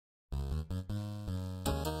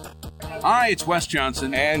Hi, it's Wes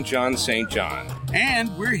Johnson. And John St. John.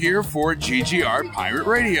 And we're here for GGR Pirate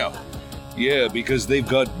Radio. Yeah, because they've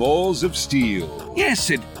got balls of steel.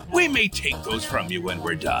 Yes, and we may take those from you when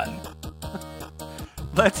we're done.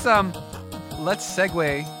 Let's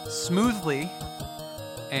segue smoothly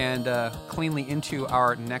and cleanly into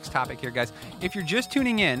our next topic here, guys. If you're just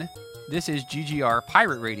tuning in, this is GGR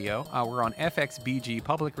Pirate Radio. We're on FXBG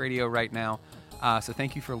Public Radio right now, so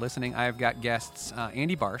thank you for listening. I've got guests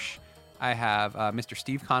Andy Barsh, I have Mr.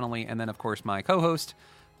 Steve Connolly, and then, of course, my co-host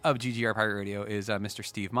of GGR Pirate Radio is Mr.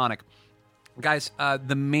 Steve Monick. Guys,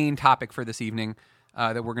 the main topic for this evening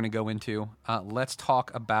that we're going to go into, let's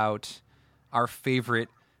talk about our favorite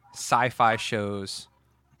sci-fi shows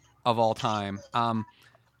of all time.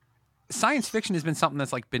 Science fiction has been something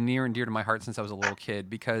that's like been near and dear to my heart since I was a little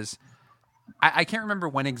kid, because I can't remember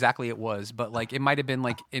when exactly it was, but like it might have been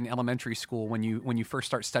like in elementary school when you first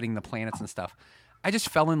start studying the planets and stuff. I just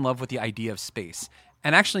fell in love with the idea of space.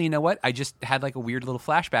 And actually, you know what? I just had like a weird little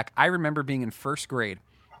flashback. I remember being in first grade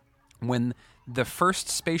when the first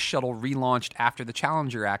space shuttle relaunched after the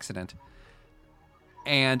Challenger accident.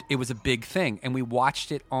 And it was a big thing. And we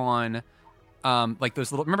watched it on like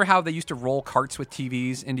those little... Remember how they used to roll carts with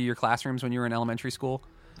TVs into your classrooms when you were in elementary school?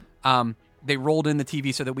 They rolled in the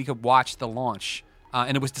TV so that we could watch the launch.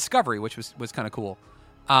 And it was Discovery, which was kind of cool.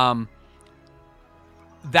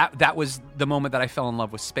 That was the moment that I fell in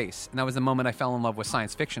love with space. And that was the moment I fell in love with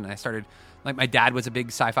science fiction. And I started... Like, my dad was a big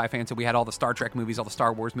sci-fi fan, so we had all the Star Trek movies, all the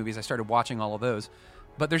Star Wars movies. I started watching all of those.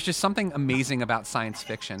 But there's just something amazing about science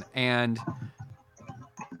fiction. And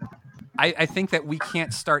I think that we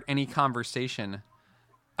can't start any conversation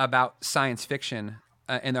about science fiction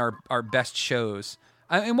and our best shows.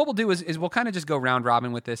 And what we'll do is we'll kind of just go round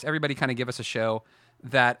robin with this. Everybody kind of give us a show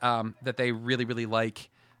that they really, really like.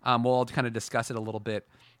 We'll all kind of discuss it a little bit.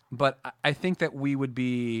 But I think that we would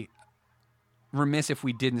be remiss if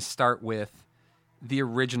we didn't start with the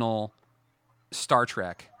original Star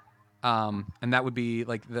Trek. And that would be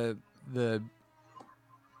like the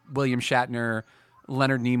William Shatner,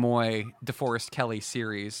 Leonard Nimoy, DeForest Kelley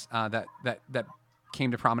series that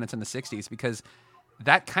came to prominence in the 60s, because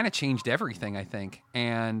that kind of changed everything, I think.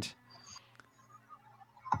 And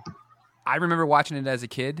I remember watching it as a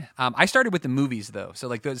kid. I started with the movies though. So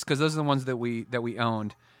like those, because those are the ones that we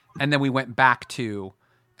owned. And then we went back to,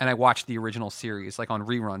 and I watched the original series like on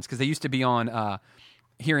reruns, because they used to be on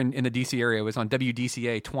here in the DC area. It was on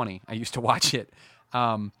WDCA 20. I used to watch it.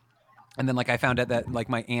 And then like I found out that like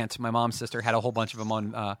my aunt, my mom's sister, had a whole bunch of them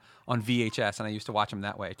on VHS, and I used to watch them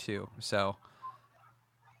that way too. So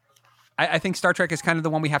I think Star Trek is kind of the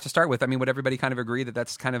one we have to start with. I mean, would everybody kind of agree that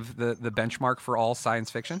that's kind of the benchmark for all science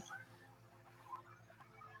fiction?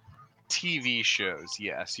 TV shows,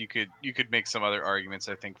 yes. You could make some other arguments,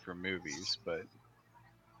 I think, for movies, but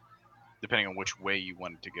depending on which way you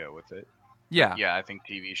wanted to go with it. Yeah. Yeah, I think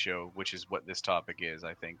TV show, which is what this topic is,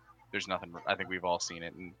 I think there's nothing... I think we've all seen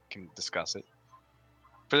it and can discuss it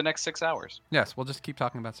for the next 6 hours. Yes, we'll just keep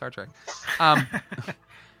talking about Star Trek.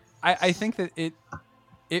 I think that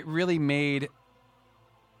it really made...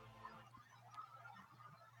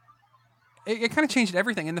 It kind of changed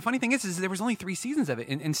everything. And the funny thing is there was only 3 seasons of it.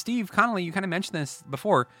 And Steve Connolly, you kind of mentioned this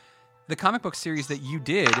before. The comic book series that you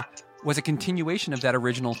did was a continuation of that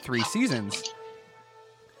original 3 seasons.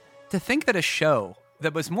 To think that a show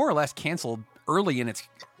that was more or less canceled early in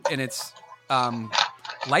its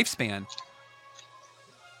lifespan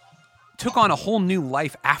took on a whole new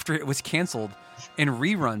life after it was canceled in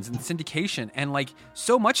reruns and syndication, and like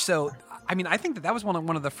so much so, I mean, I think that was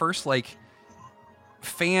one of the first like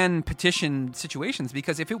fan petition situations,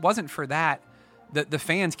 because if it wasn't for that, the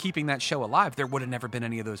fans keeping that show alive, there would have never been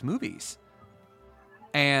any of those movies.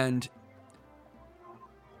 And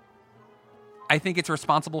I think it's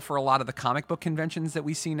responsible for a lot of the comic book conventions that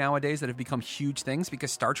we see nowadays that have become huge things,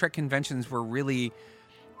 because Star Trek conventions were really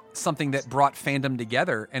something that brought fandom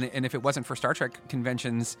together. And if it wasn't for Star Trek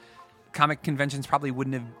conventions, comic conventions probably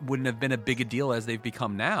wouldn't have been a big a deal as they've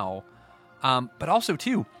become now. But also,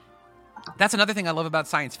 too, that's another thing I love about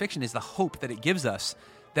science fiction is the hope that it gives us,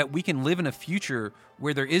 that we can live in a future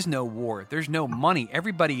where there is no war, there's no money,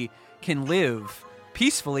 everybody can live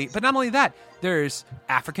peacefully. But not only that, there's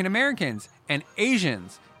African Americans and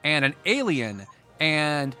Asians and an alien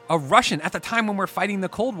and a Russian at the time when we're fighting the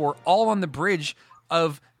Cold War, all on the bridge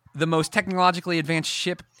of the most technologically advanced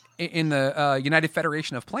ship in the United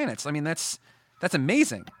Federation of Planets. I mean, that's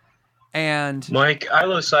amazing. And Mike, I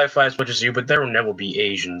love sci-fi as much as you, but there will never be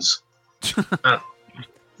Asians.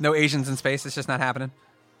 No Asians in space? It's just not happening?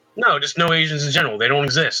 No, just no Asians in general. They don't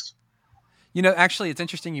exist. You know, actually, it's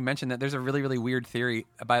interesting you mentioned that. There's a really, really weird theory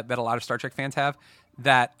about that a lot of Star Trek fans have,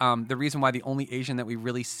 that the reason why the only Asian that we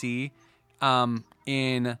really see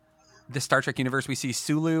in the Star Trek universe, we see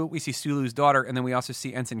Sulu, we see Sulu's daughter, and then we also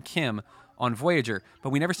see Ensign Kim on Voyager, but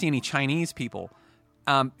we never see any Chinese people.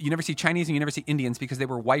 You never see Chinese and you never see Indians because they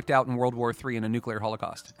were wiped out in World War III in a nuclear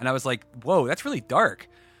holocaust. And I was like, whoa, that's really dark.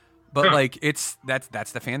 But like, that's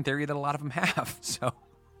the fan theory that a lot of them have. So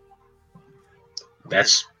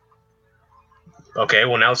That's okay.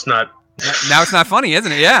 Well, now it's not. now it's not funny,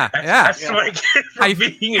 isn't it? Yeah, yeah. That's what I get for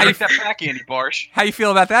being Take that back, Andy Barsh. How you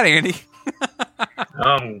feel about that, Andy?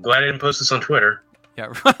 I'm glad I didn't post this on Twitter.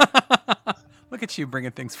 Yeah. Look at you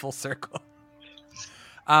bringing things full circle.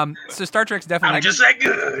 So Star Trek's definitely. I'm just that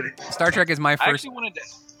good. Star Trek is my I first. actually wanted to.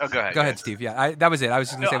 Oh, go ahead. Go ahead, Steve. Yeah, that was it. I was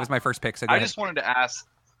just gonna say it was my first pick. So go I ahead. just wanted to ask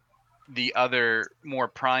the other more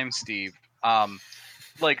prime Steve,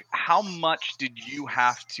 like how much did you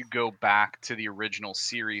have to go back to the original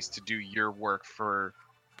series to do your work for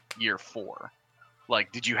year 4?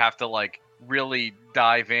 Like, did you have to like really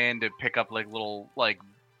dive in to pick up like little like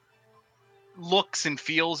looks and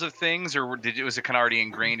feels of things, or was it kind of already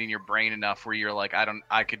ingrained in your brain enough where you're like,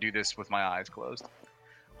 I could do this with my eyes closed?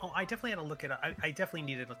 Oh, I definitely had to look at it. I definitely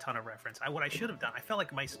needed a ton of reference. What I should have done, I felt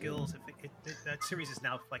like my skills, that series is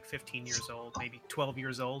now like 15 years old, maybe 12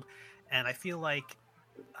 years old. And I feel like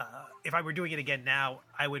if I were doing it again now,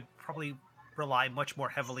 I would probably rely much more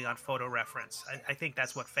heavily on photo reference. I think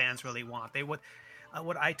that's what fans really want. They would,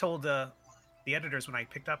 what I told the editors when I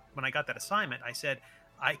got that assignment, I said,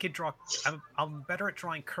 I could draw, I'm better at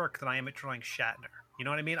drawing Kirk than I am at drawing Shatner. You know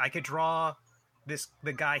what I mean? I could draw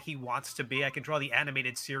the guy he wants to be. I can draw the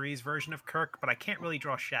animated series version of Kirk, but I can't really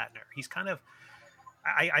draw Shatner. He's kind of,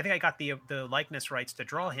 I think I got the likeness rights to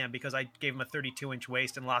draw him because I gave him a 32-inch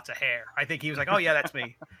waist and lots of hair. I think he was like, oh yeah, that's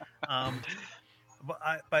me.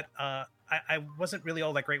 But I wasn't really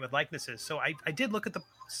all that great with likenesses. So I did look at the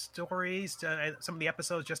stories, some of the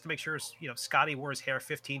episodes, just to make sure, Scotty wore his hair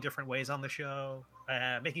 15 different ways on the show,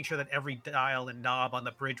 making sure that every dial and knob on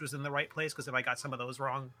the bridge was in the right place, because if I got some of those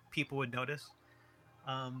wrong, people would notice.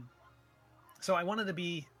 So I wanted to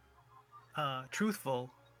be truthful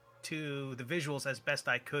to the visuals as best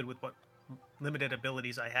I could with what limited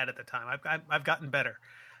abilities I had at the time. I've gotten better.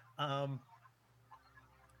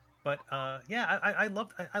 But I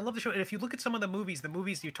love the show. And if you look at some of the movies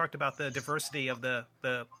you talked about the diversity of the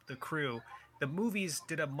crew, the movies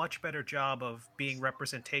did a much better job of being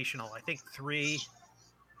representational. I think 3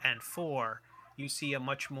 and 4, you see a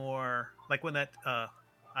much more, like when that the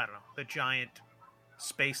giant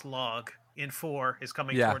space log in 4 is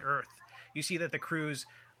coming toward Earth. You see that the crews,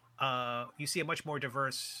 you see a much more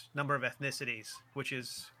diverse number of ethnicities, which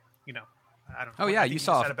is, I don't know. Oh yeah, you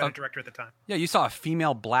saw a better director at the time. Yeah, you saw a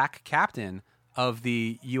female black captain of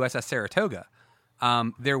the USS Saratoga.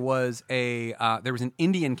 There was an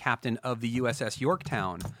Indian captain of the USS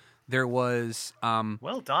Yorktown. There was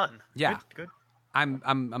well done. Yeah, good.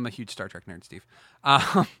 I'm a huge Star Trek nerd, Steve.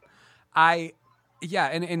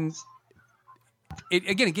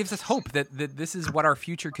 It gives us hope that this is what our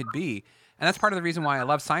future could be, and that's part of the reason why I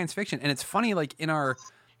love science fiction. And it's funny, like in our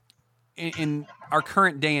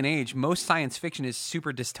current day and age, most science fiction is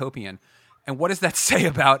super dystopian. And what does that say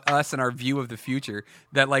about us and our view of the future?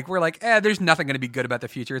 That like we're like, there's nothing going to be good about the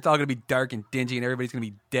future. It's all going to be dark and dingy, and everybody's going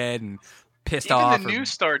to be dead and pissed off. Even the new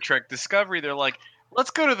Star Trek Discovery, they're like, let's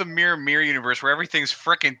go to the Mirror universe where everything's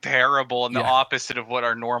freaking terrible and the opposite of what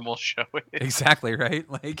our normal show is. Exactly right.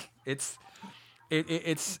 Like it's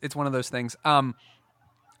one of those things. Science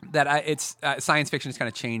fiction has kind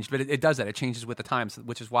of changed, but it does that. It changes with the times,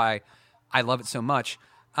 which is why I love it so much.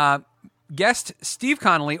 Guest Steve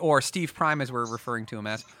Connolly, or Steve Prime as we're referring to him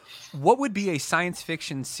as, what would be a science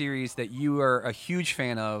fiction series that you are a huge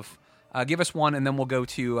fan of? Give us one, and then we'll go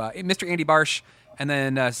to Mr. Andy Barsh, and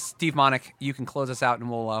then Steve Monick. You can close us out, and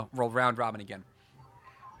we'll roll round robin again.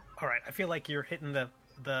 All right, I feel like you're hitting the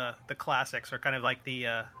classics, or kind of like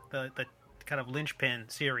the kind of linchpin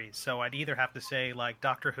series. So I'd either have to say like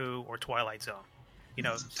Doctor Who or Twilight Zone.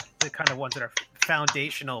 The kind of ones that are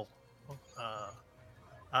foundational.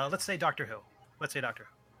 Let's say Doctor Who.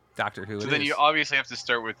 Doctor Who. So then you obviously have to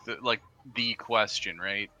start with the question,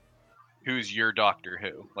 right? Who's your Doctor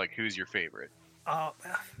Who? Like, who's your favorite?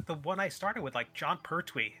 The one I started with, like John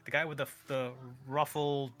Pertwee, the guy with the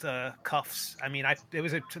ruffled cuffs. I mean, it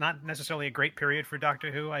was not necessarily a great period for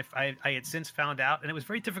Doctor Who. I had since found out, and it was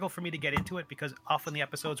very difficult for me to get into it because often the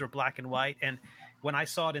episodes were black and white, and when I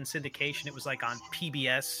saw it in syndication, it was like on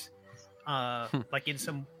PBS, like in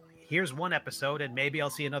some. Here's one episode, and maybe I'll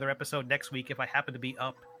see another episode next week if I happen to be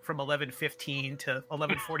up from 11:15 to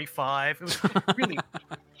 11:45. It was really,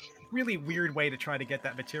 really weird way to try to get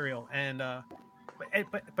that material. And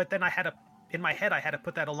but then I had to in my head I had to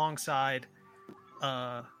put that alongside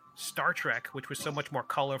Star Trek, which was so much more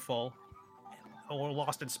colorful, or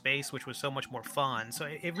Lost in Space, which was so much more fun. So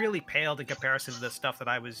it really paled in comparison to the stuff that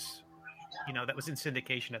I was, that was in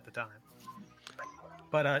syndication at the time.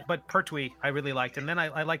 But Pertwee I really liked, and then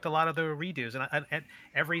I liked a lot of the redos, and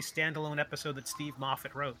every standalone episode that Steve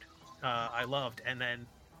Moffat wrote, I loved. And then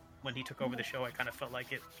when he took over the show, I kind of felt like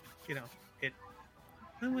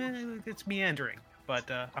it's meandering.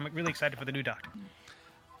 But I'm really excited for the new Doctor.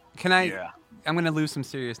 Can I? Yeah. I'm going to lose some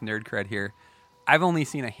serious nerd cred here. I've only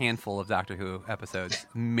seen a handful of Doctor Who episodes,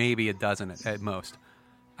 maybe a dozen at most.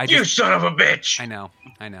 You son of a bitch! I know.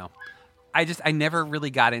 I never really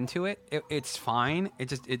got into it. It's fine.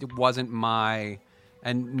 It wasn't my,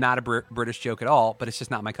 and not a British joke at all, but it's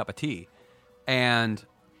just not my cup of tea. And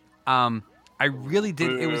I really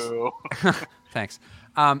did. It was thanks.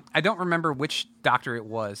 I don't remember which Doctor it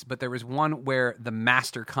was, but there was one where the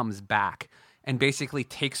Master comes back and basically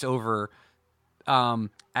takes over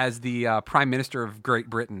as the Prime Minister of Great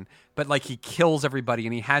Britain, but like he kills everybody,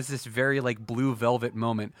 and he has this very like Blue Velvet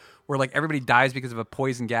moment where like everybody dies because of a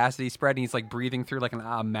poison gas that he spread, and he's like breathing through like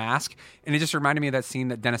a mask, and it just reminded me of that scene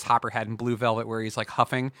that Dennis Hopper had in Blue Velvet where he's like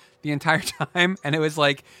huffing the entire time, and it was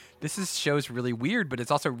like show's really weird, but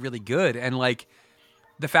it's also really good, and like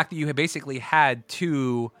the fact that you had basically had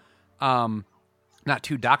two. Not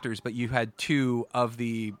two doctors, but you had two of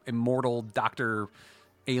the immortal Doctor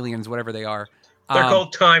aliens, whatever they are. They're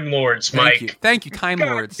called Time Lords, Mike. Thank you, Time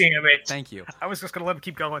God Lords. damn it. Thank you. I was just going to let him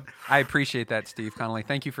keep going. I appreciate that, Steve Connolly.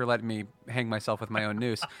 Thank you for letting me hang myself with my own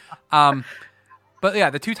noose. But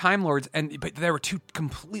yeah, the two Time Lords, but there were two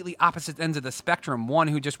completely opposite ends of the spectrum. One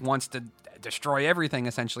who just wants to destroy everything,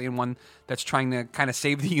 essentially, and one that's trying to kind of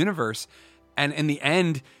save the universe. And in the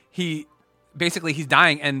end, he's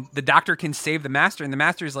dying, and the Doctor can save the Master, and the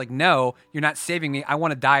Master is like, no, you're not saving me. I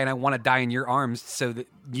want to die, and I want to die in your arms so that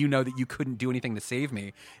you know that you couldn't do anything to save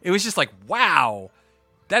me. It was just like, wow,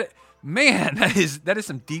 that is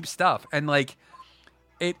some deep stuff. And like,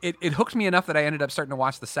 it hooked me enough that I ended up starting to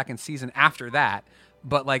watch the second season after that,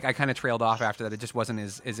 but like I kind of trailed off after that. It just wasn't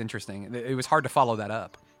as interesting. It was hard to follow that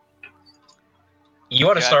up. You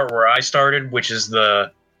want to start where I started, which is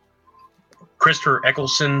the Christopher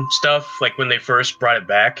Eccleston stuff, like when they first brought it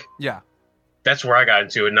back. Yeah. That's where I got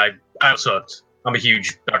into it, and I sucked. I'm a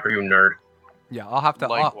huge Doctor Who nerd. Yeah, I'll have to.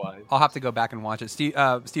 Likewise. I'll have to go back and watch it. Steve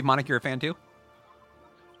Monick, you're a fan too?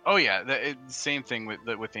 Oh yeah, same thing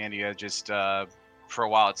with Andy. Just for a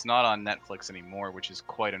while, it's not on Netflix anymore, which is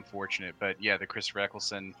quite unfortunate. But yeah, the Christopher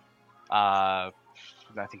Eccleston. I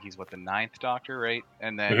think he's the 9th Doctor, right?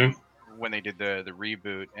 And then when they did the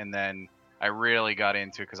reboot, and then I really got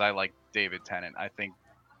into it because I like David Tennant. I think,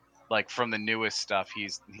 like, from the newest stuff,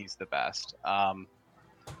 he's the best.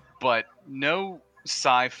 But no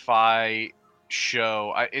sci-fi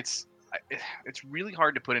show. It's really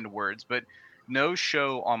hard to put into words, but no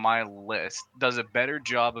show on my list does a better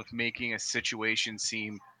job of making a situation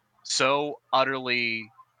seem so utterly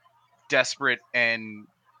desperate and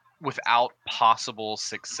without possible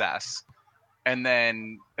success. And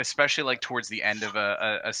then, especially like towards the end of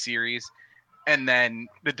a series, and then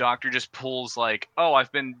the Doctor just pulls like, oh,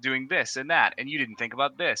 I've been doing this and that, and you didn't think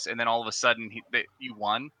about this, and then all of a sudden you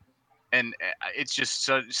won, and it's just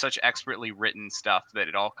such expertly written stuff that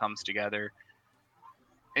it all comes together.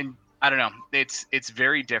 And I don't know, it's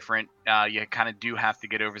very different. You kind of do have to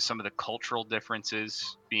get over some of the cultural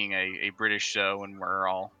differences, being a British show, and we're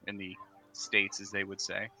all in the States, as they would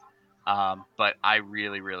say. But I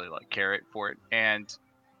really, really like Carrot for it, and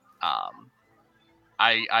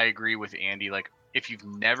I agree with Andy. Like, if you've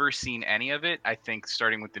never seen any of it, I think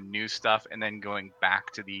starting with the new stuff and then going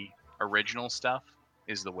back to the original stuff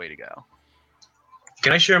is the way to go.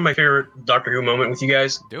 Can I share my favorite Doctor Who moment with you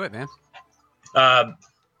guys? Do it, man.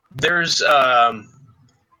 There's an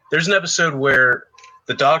episode where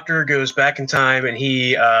the Doctor goes back in time, and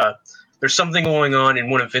there's something going on in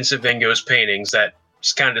one of Vincent Van Gogh's paintings that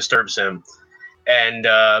just kind of disturbs him. And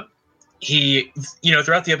he,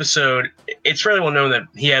 throughout the episode, it's fairly well known that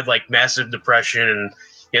he had like massive depression and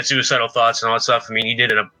he had suicidal thoughts and all that stuff. I mean, he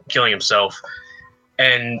did end up killing himself.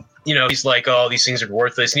 And, he's like, oh, these things are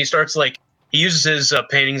worthless. And he starts like, he uses his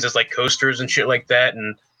paintings as like coasters and shit like that.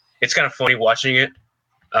 And it's kind of funny watching it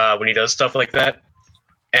when he does stuff like that.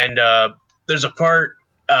 And there's a part,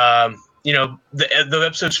 the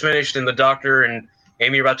episode's finished and the Doctor and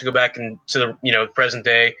Amy are about to go back into the present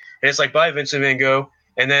day. And it's like, bye, Vincent Van Gogh.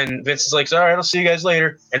 And then Vince is like, all right, I'll see you guys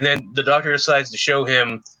later. And then the Doctor decides to show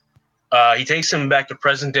him. He takes him back to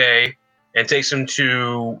present day and takes him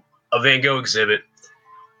to a Van Gogh exhibit.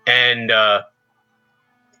 And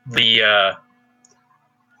the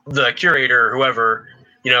the curator or whoever,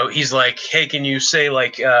 he's like, hey, can you say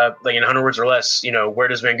like in 100 words or less, where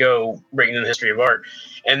does Van Gogh bring in the history of art?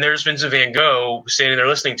 And there's Vincent Van Gogh standing there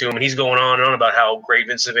listening to him, and he's going on and on about how great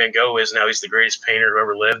Vincent Van Gogh is and how he's the greatest painter who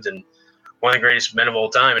ever lived and one of the greatest men of all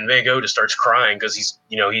time. And Van Gogh just starts crying because he's,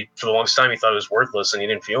 he for the longest time he thought it was worthless and he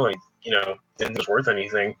didn't feel didn't think it was worth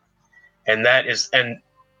anything. And that is,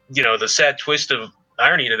 the sad twist of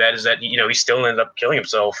irony to that is that, he still ended up killing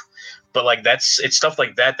himself. But like it's stuff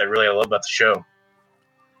like that really I love about the show.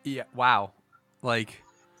 Yeah. Wow. Like,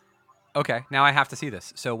 okay, now I have to see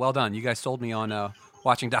this. So well done. You guys sold me on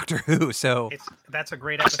watching Doctor Who. So that's a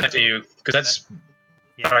great I'll send episode. that to you because that's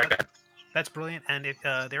Yeah, all right. that's brilliant, and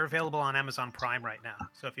they're available on Amazon Prime right now.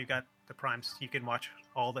 So if you've got the Primes, you can watch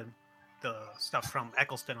all the stuff from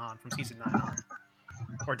Eccleston on, from season 9 on,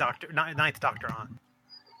 or Ninth Doctor on.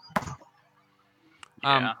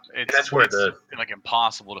 Yeah, it's, that's where it's like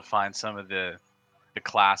impossible to find some of the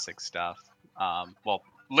classic stuff. Well,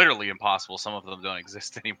 literally impossible. Some of them don't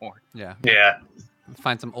exist anymore. yeah.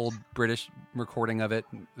 Find some old British recording of it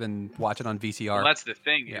and watch it on VCR. Well, that's the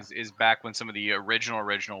thing Yeah. is back when some of the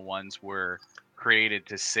original ones were created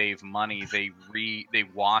to save money, they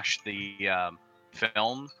washed the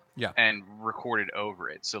film and recorded over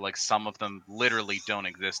it. So like some of them literally don't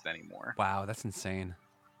exist anymore. Wow, that's insane.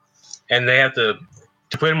 And they have to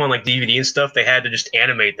put them on like DVD and stuff. They had to just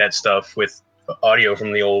animate that stuff with audio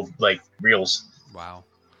from the old like reels. Wow.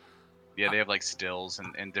 Yeah, they have like stills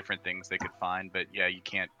and different things they could find, but yeah, you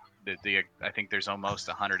can't. I think there's almost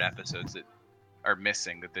 100 episodes that are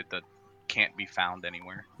missing that can't be found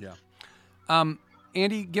anywhere. Yeah.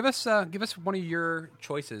 Andy, give us one of your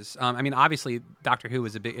choices. I mean, obviously, Doctor Who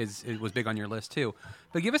was was big on your list too,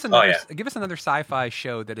 but give us another sci-fi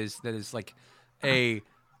show that is like a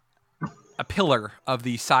pillar of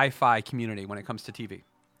the sci-fi community when it comes to TV.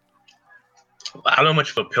 I don't know how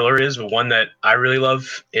much of a pillar it is, but one that I really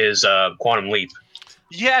love is Quantum Leap.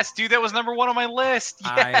 Yes, dude, that was number 1 on my list.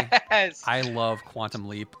 Yes, I love Quantum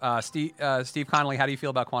Leap. Steve Connolly, how do you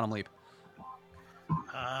feel about Quantum Leap?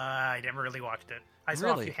 I never really watched it. I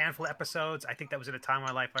saw a handful of episodes. I think that was at a time in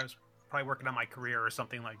my life I was probably working on my career or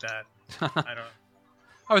something like that. I don't know.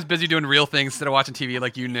 I was busy doing real things instead of watching TV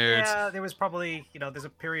like you nerds. Yeah, there was probably, there's a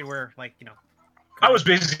period where, like, I was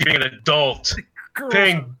basically being an adult,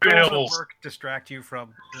 paying girls bills. at work distract you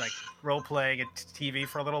from, like, role playing and TV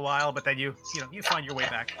for a little while, but then you find your way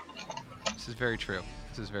back. This is very true.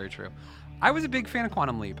 I was a big fan of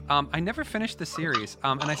Quantum Leap. I never finished the series,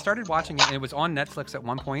 and I started watching it, and it was on Netflix at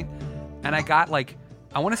one point, and I got, like,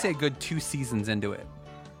 I want to say a good 2 seasons into it.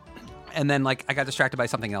 And then, like, I got distracted by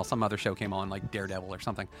something else. Some other show came on, like Daredevil or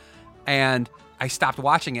something. And I stopped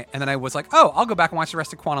watching it, and then I was like, oh, I'll go back and watch the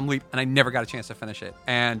rest of Quantum Leap, and I never got a chance to finish it.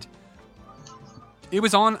 And it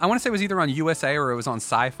was on, I want to say it was either on USA or it was on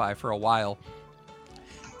Sci-Fi for a while.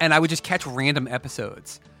 And I would just catch random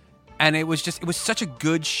episodes. And it was such a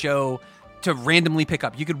good show to randomly pick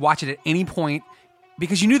up. You could watch it at any point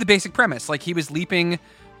because you knew the basic premise. Like, he was leaping.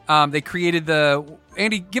 They created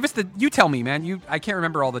Andy, you tell me, man. I can't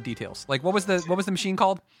remember all the details. Like, what was the machine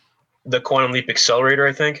called? The Quantum Leap Accelerator,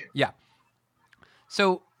 I think. Yeah.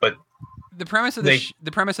 So, but the premise of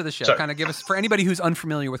the show, kind of give us, for anybody who's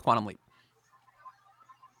unfamiliar with Quantum Leap.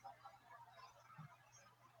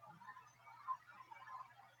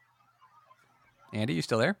 Andy, you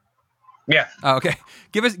still there? Yeah. Oh, okay.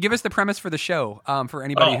 Give us the premise for the show, for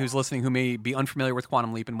anybody who's listening who may be unfamiliar with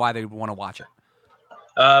Quantum Leap and why they would want to watch it.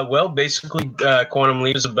 Well, basically, Quantum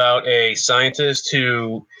Leap is about a scientist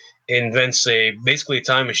who invents basically a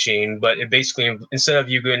time machine, but it basically, instead of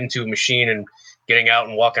you getting into a machine and getting out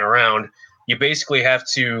and walking around, you basically have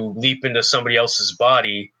to leap into somebody else's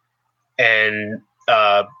body. And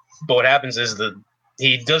but what happens is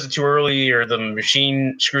he does it too early, or the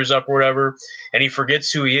machine screws up or whatever, and he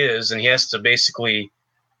forgets who he is, and he has to basically,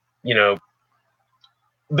 the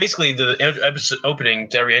episode opening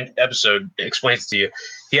to every episode explains to you.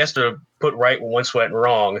 He has to put right what once went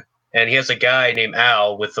wrong, and he has a guy named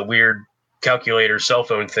Al with a weird calculator cell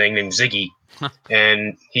phone thing named Ziggy,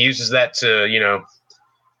 and he uses that to,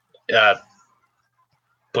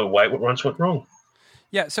 put right what once went wrong.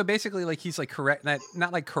 Yeah, so basically, like, he's like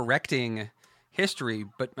not like correcting history,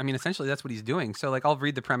 but I mean, essentially that's what he's doing. So, like, I'll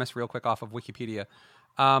read the premise real quick off of Wikipedia.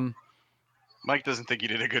 Mike doesn't think he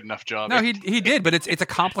did a good enough job. No, he did, but it's a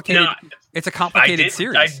complicated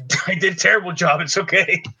series. I did a terrible job. It's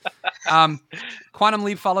okay. Quantum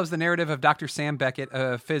Leap follows the narrative of Dr. Sam Beckett,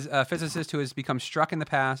 a physicist who has become stuck in the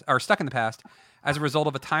past as a result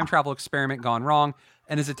of a time travel experiment gone wrong,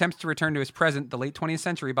 and his attempts to return to his present, the late 20th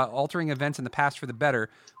century, by altering events in the past for the better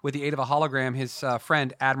with the aid of a hologram, his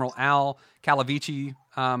friend, Admiral Al Calavici,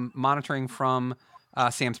 monitoring from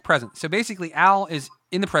Sam's present. So basically, Al is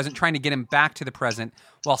in the present trying to get him back to the present,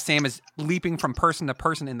 while Sam is leaping from person to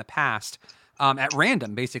person in the past at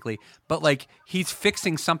random, basically. But like he's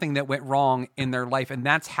fixing something that went wrong in their life, and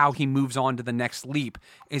that's how he moves on to the next leap.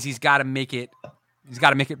 Is he's got to make it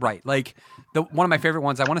right. Like one of my favorite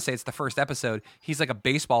ones, I want to say it's the first episode. He's like a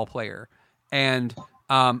baseball player, and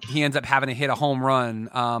he ends up having to hit a home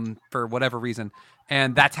run for whatever reason,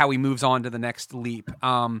 and that's how he moves on to the next leap.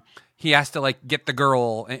 He has to like get the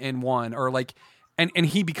girl in one, or like, and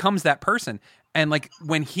he becomes that person. And like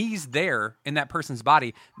when he's there in that person's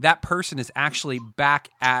body, that person is actually back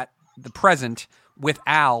at the present with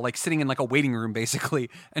Al, like sitting in like a waiting room basically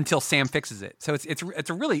until Sam fixes it. So it's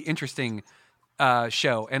a really interesting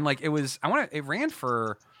show. And like it ran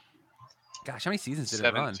for, gosh, how many seasons did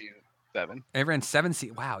it run? 7. It ran 7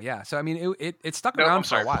 seasons. Wow, yeah. So I mean, it stuck No, around I'm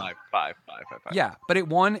sorry, for a while. Five. Yeah, but it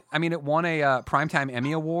won. I mean, it won a Primetime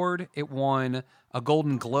Emmy Award. It won a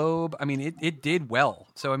Golden Globe. I mean, it did well.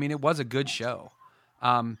 So I mean, it was a good show.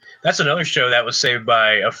 That's another show that was saved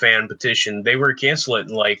by a fan petition. They were canceled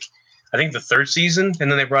in like I think the 3rd season,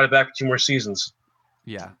 and then they brought it back for 2 more seasons.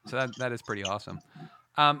 Yeah, so that is pretty awesome.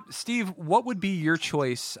 Steve, what would be your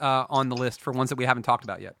choice on the list for ones that we haven't talked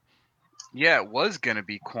about yet? Yeah, it was going to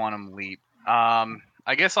be Quantum Leap.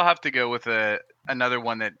 I guess I'll have to go with another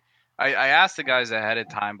one that I asked the guys ahead of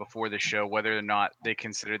time before the show whether or not they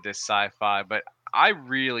considered this sci-fi, but I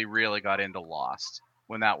really, really got into Lost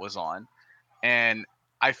when that was on. And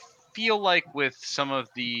I feel like with some of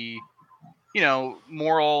the,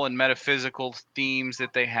 moral and metaphysical themes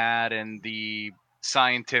that they had and the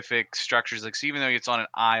scientific structures, like so even though it's on an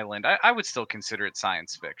island, I would still consider it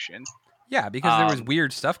science fiction. Yeah, because there was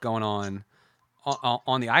weird stuff going on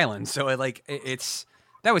the island, so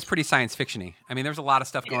that was pretty science fiction-y. I mean, there was a lot of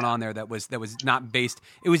stuff going on there that was not based.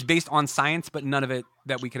 It was based on science, but none of it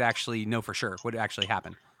that we could actually know for sure would actually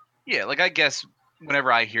happen. Yeah, like I guess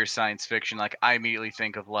whenever I hear science fiction, like I immediately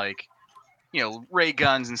think of like, ray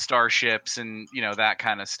guns and starships and that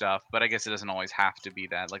kind of stuff. But I guess it doesn't always have to be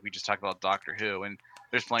that. Like we just talked about Doctor Who, and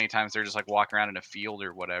there's plenty of times they're just like walking around in a field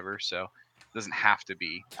or whatever. So it doesn't have to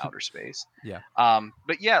be outer space. Yeah.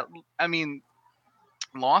 But yeah, I mean,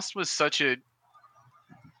 Lost was such a,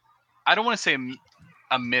 I don't want to say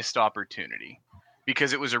a missed opportunity,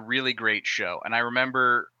 because it was a really great show. And I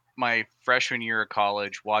remember my freshman year of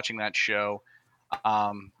college watching that show.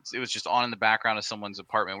 It was just on in the background of someone's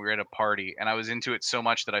apartment. We were at a party, and I was into it so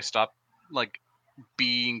much that I stopped like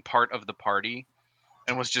being part of the party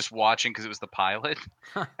and was just watching because it was the pilot.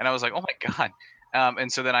 And I was like, oh my God.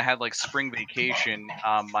 And so then I had like spring vacation.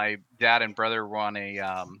 My dad and brother were on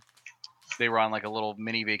they were on like a little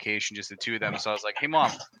mini vacation, just the two of them. So I was like, hey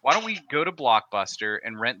Mom, why don't we go to Blockbuster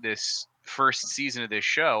and rent this first season of this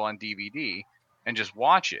show on DVD and just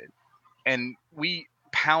watch it? And we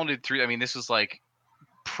pounded through. I mean, this was like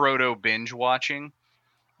proto binge watching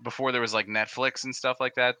before there was like Netflix and stuff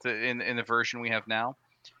like that in the version we have now.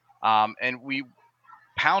 And we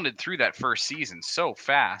pounded through that first season so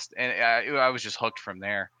fast, and I was just hooked from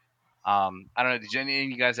there. I don't know. Did any of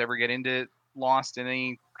you guys ever get into Lost in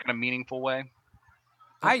any kind of meaningful way?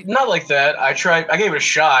 Not like that. I gave it a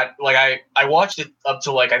shot. Like I watched it up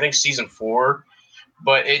to like I think season 4,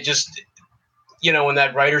 but it just when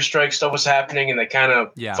that writer strike stuff was happening and they kind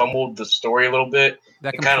of fumbled the story a little bit,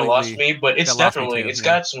 it kind of lost me. But it's definitely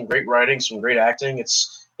got some great writing, some great acting.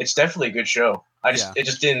 It's definitely a good show. It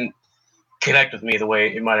just didn't connect with me the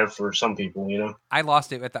way it might have for some people, I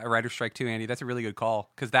lost it at the writer's strike too, Andy. That's a really good call,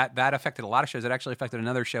 because that affected a lot of shows. It actually affected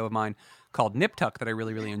another show of mine called Nip Tuck that I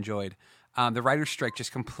really, really enjoyed. The writer's strike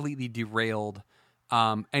just completely derailed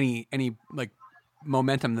any like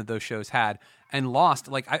momentum that those shows had. And Lost,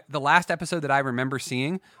 like the last episode that I remember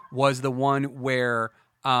seeing was the one where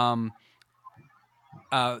one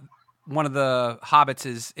of the hobbits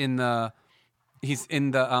is he's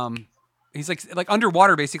like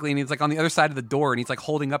underwater basically, and he's like on the other side of the door, and he's like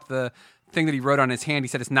holding up the thing that he wrote on his hand. He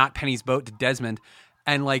said it's not Penny's boat to Desmond,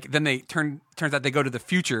 and like then turns out they go to the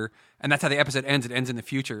future, and that's how the episode ends. It ends in the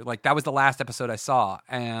future. Like that was the last episode I saw,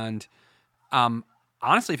 and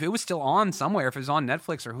honestly, if it was still on somewhere, if it was on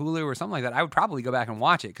Netflix or Hulu or something like that, I would probably go back and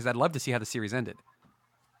watch it, because I'd love to see how the series ended.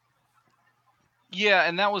 Yeah,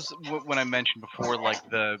 and that was when I mentioned before, like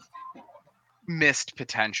the missed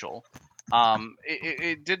potential.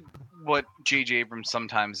 It did what J.J. Abrams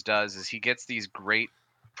sometimes does, is he gets these great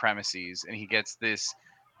premises and he gets this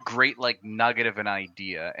great like nugget of an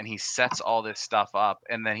idea, and he sets all this stuff up,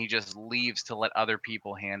 and then he just leaves to let other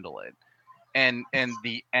people handle it. And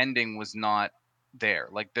the ending was not there.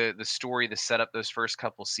 Like the story, the setup, those first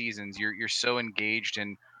couple seasons, you're so engaged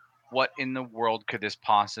in what in the world could this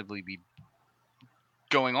possibly be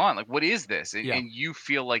going on? Like, what is this? And, Yeah. and you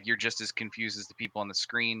feel like you're just as confused as the people on the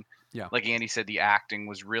screen. Yeah. Like Andy said, the acting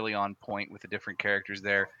was really on point with the different characters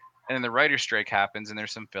there. And then the writer's strike happens, and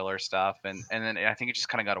there's some filler stuff, and then I think it just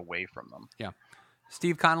kind of got away from them. Yeah.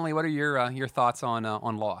 Steve Connolly, what are your thoughts on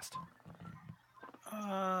Lost?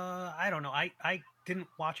 I don't know. I didn't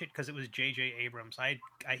watch it because it was J.J. Abrams.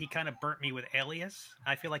 He kind of burnt me with Alias.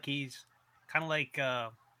 I feel like he's kind of like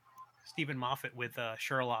Stephen Moffat with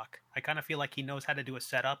Sherlock. I kind of feel like he knows how to do a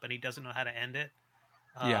setup and he doesn't know how to end it.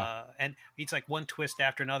 And it's like one twist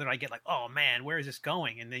after another. I get like, oh man, where is this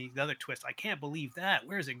going? And then the other twist, I can't believe that.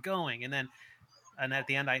 Where is it going? And at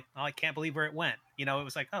the end, I can't believe where it went. You know, it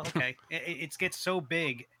was like, oh, okay. It gets so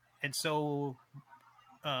big and so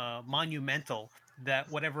monumental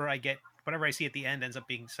that whatever I see at the end ends up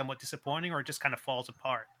being somewhat disappointing, or it just kind of falls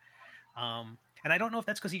apart. And I don't know if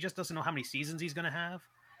that's because he just doesn't know how many seasons he's going to have,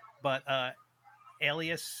 but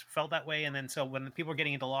Alias felt that way. And then so when the people were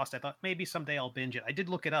getting into Lost, I thought maybe someday I'll binge it. I did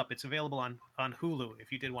look it up. It's available on Hulu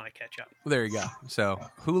if you did want to catch up. Well, there you go. So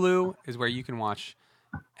Hulu is where you can watch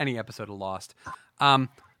any episode of Lost.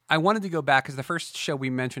 I wanted to go back because the first show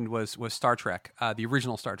we mentioned was Star Trek, the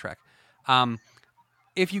original Star Trek.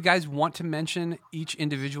 If you guys want to mention each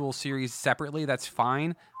individual series separately, that's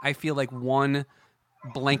fine. I feel like one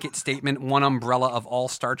blanket statement, one umbrella of all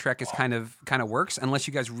Star Trek is kind of works, unless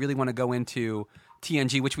you guys really want to go into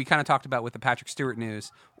TNG, which we kind of talked about with the Patrick Stewart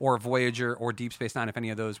news, or Voyager, or Deep Space Nine, if any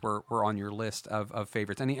of those were on your list of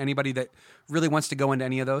favorites. Anybody that really wants to go into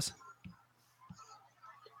any of those?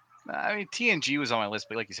 I mean, TNG was on my list,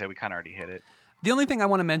 but like you said, we kind of already hit it. The only thing I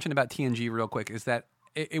want to mention about TNG real quick is that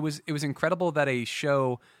it was incredible that a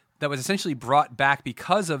show that was essentially brought back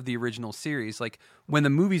because of the original series, like when the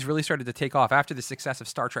movies really started to take off after the success of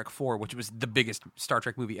Star Trek IV, which was the biggest Star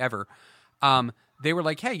Trek movie ever, they were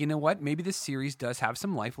like, hey, you know what? Maybe this series does have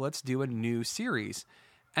some life. Let's do a new series.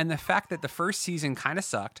 And the fact that the first season kind of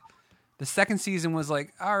sucked, the second season was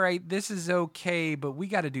like, all right, this is okay, but we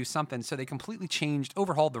got to do something. So they completely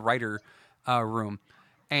overhauled the writer room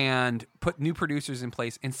and put new producers in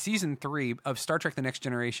place. And season 3 of Star Trek The Next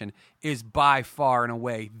Generation is by far and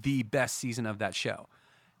away the best season of that show.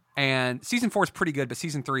 And season 4 is pretty good, but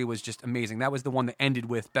season 3 was just amazing. That was the one that ended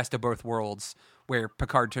with Best of Both Worlds, where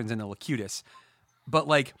Picard turns into Locutus. But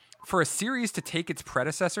like, for a series to take its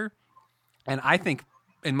predecessor, and I think,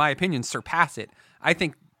 in my opinion, surpass it, I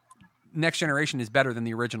think Next Generation is better than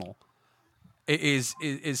the original. It is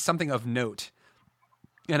something of note.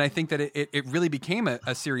 And I think that it really became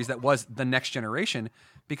a series that was the Next Generation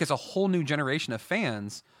because a whole new generation of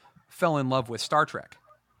fans fell in love with Star Trek.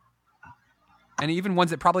 And even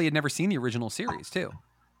ones that probably had never seen the original series, too.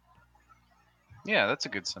 Yeah, that's a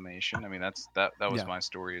good summation. I mean, that was my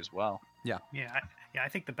story as well. Yeah, I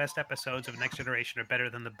think the best episodes of Next Generation are better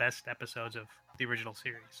than the best episodes of the original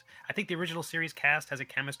series. I think the original series cast has a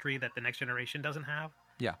chemistry that the Next Generation doesn't have.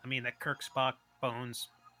 Yeah. I mean, that Kirk, Spock, Bones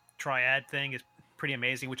triad thing is pretty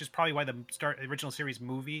amazing, which is probably why the original series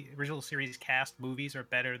cast movies are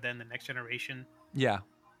better than the Next Generation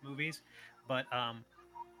movies. But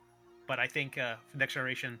I think Next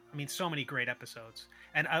Generation, I mean, so many great episodes.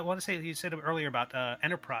 And I want to say, you said earlier about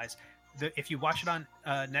Enterprise. If you watch it on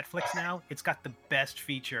Netflix now, it's got the best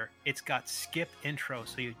feature. It's got skip intro,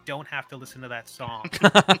 so you don't have to listen to that song.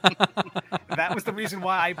 That was the reason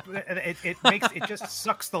why it just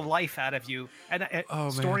sucks the life out of you. And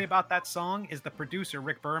story about that song is the producer,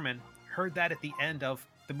 Rick Berman, heard that at the end of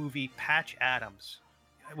the movie Patch Adams,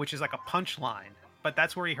 which is like a punchline. But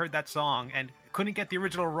that's where he heard that song and couldn't get the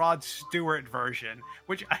original Rod Stewart version,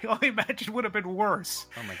 which I only imagine would have been worse.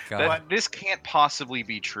 Oh my god! This can't possibly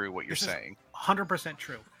be true. What you're saying? 100%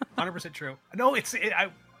 true. 100% true. No,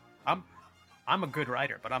 I'm a good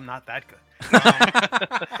writer, but I'm not that good.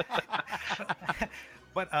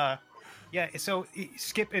 But so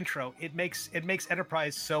skip intro. It makes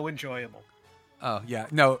Enterprise so enjoyable. Oh yeah,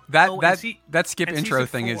 no, that skip intro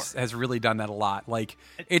thing has really done that a lot. Like,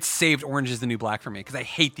 it's saved Orange Is the New Black for me because I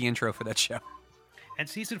hate the intro for that show. And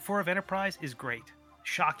season 4 of Enterprise is great,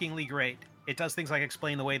 shockingly great. It does things like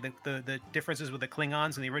explain the way the differences with the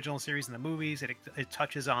Klingons in the original series and the movies. It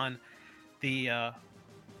touches on the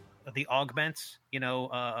augments,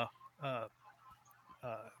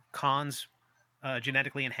 Khan's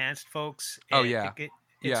genetically enhanced folks. Oh yeah.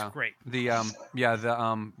 It's great. The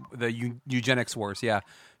eugenics wars. Yeah.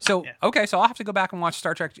 So okay, so I'll have to go back and watch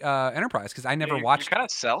Star Trek Enterprise because I never watched. You're kind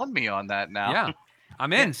of selling me on that now. Yeah,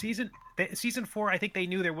 I'm in. Season 4. I think they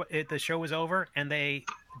knew the show was over, and they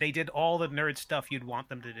did all the nerd stuff you'd want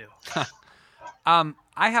them to do.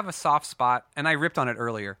 I have a soft spot, and I ripped on it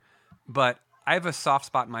earlier, but I have a soft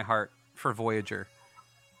spot in my heart for Voyager.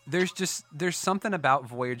 There's something about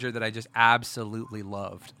Voyager that I just absolutely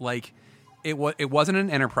loved. Like it wasn't an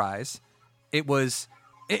Enterprise. It was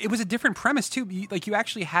a different premise too. You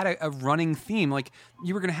actually had a running theme. Like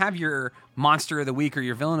you were going to have your monster of the week or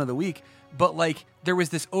your villain of the week, but like there was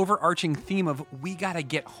this overarching theme of we got to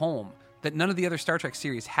get home that none of the other Star Trek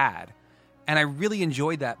series had. And I really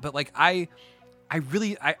enjoyed that. But like I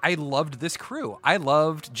loved this crew. I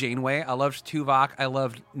loved Janeway. I loved Tuvok. I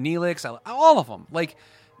loved Neelix. All of them.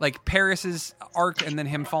 Like Paris's arc and then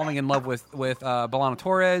him falling in love with B'Elanna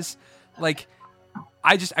Torres. Like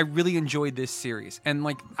I really enjoyed this series. And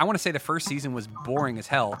like I want to say the first season was boring as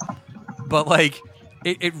hell, but like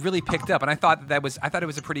it really picked up. And I thought it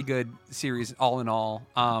was a pretty good series all in all.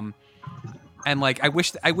 And like I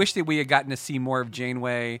wish that we had gotten to see more of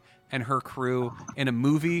Janeway and her crew in a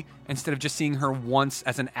movie instead of just seeing her once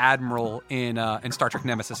as an admiral in Star Trek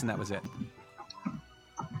Nemesis, and that was it.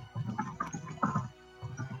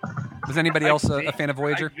 Was anybody else a fan of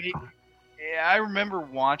Voyager? I remember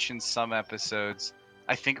watching some episodes.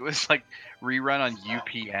 I think it was like rerun on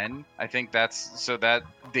UPN. I think that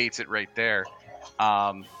dates it right there.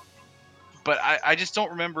 But I just don't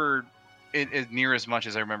remember it near as much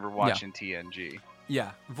as I remember watching TNG.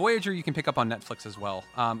 Yeah, Voyager you can pick up on Netflix as well,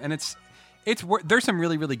 and there's some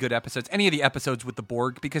really, really good episodes. Any of the episodes with the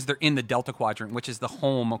Borg, because they're in the Delta Quadrant, which is the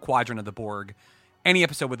home quadrant of the Borg. Any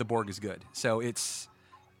episode with the Borg is good, so it's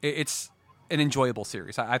an enjoyable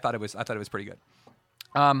series. I thought it was pretty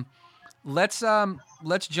good.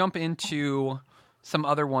 Let's jump into some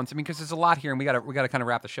other ones. I mean, because there's a lot here, and we got to kind of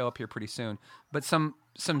wrap the show up here pretty soon. But some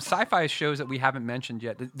sci-fi shows that we haven't mentioned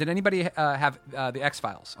yet. Did anybody have the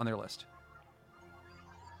X-Files on their list?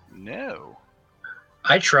 No.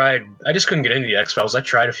 I tried. I just couldn't get into the X-Files. I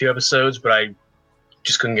tried a few episodes, but I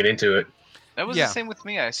just couldn't get into it. That was the same with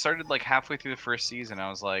me. I started like halfway through the first season. I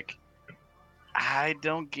was like, I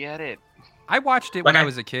don't get it. I watched it when I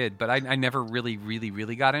was a kid, but I never really, really,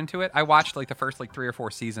 really got into it. I watched like the first like 3 or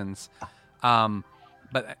 4 seasons. But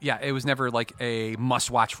yeah, it was never like a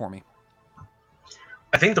must-watch for me.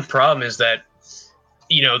 I think the problem is that,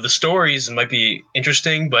 the stories might be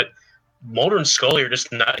interesting, but Mulder and Scully are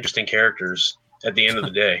just not interesting characters at the end of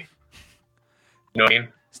the day. You know what I mean?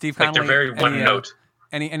 Steve Connolly, they're very one note.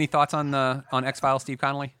 Any thoughts on X-Files, Steve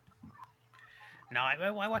Connolly? No,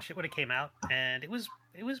 I watched it when it came out, and it was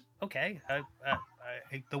okay.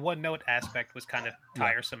 The one note aspect was kind of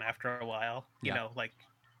tiresome after a while. You know, like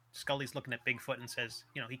Scully's looking at Bigfoot and says,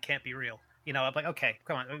 he can't be real. I'm like, okay,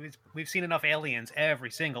 come on. We've seen enough aliens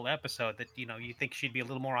every single episode that, you think she'd be a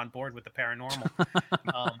little more on board with the paranormal.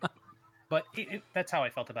 But that's how I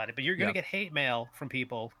felt about it. But you're going to get hate mail from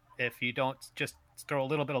people if you don't just throw a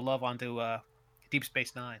little bit of love onto Deep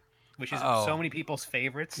Space Nine, which is so many people's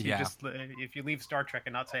favorites. If you leave Star Trek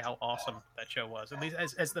and not say how awesome that show was, at least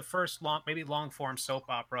as the first long form soap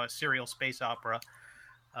opera, serial space opera,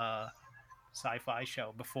 sci-fi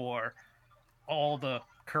show before all the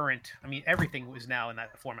current. I mean, everything was now in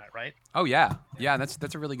that format, right? Oh yeah.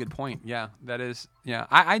 That's a really good point. Yeah, that is. Yeah,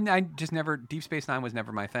 I just never. Deep Space Nine was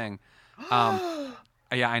never my thing. Yeah,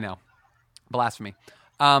 I know. Blasphemy.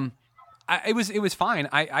 It was fine.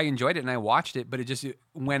 I enjoyed it and I watched it, but it just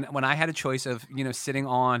when I had a choice of sitting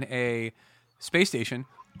on a space station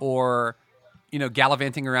or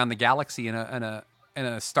gallivanting around the galaxy in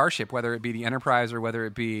a starship, whether it be the Enterprise or whether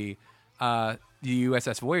it be the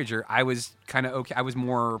USS Voyager, I was kind of okay.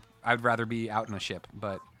 I'd rather be out in a ship,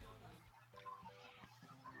 but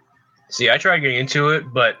see, I tried getting into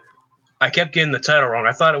it, but I kept getting the title wrong.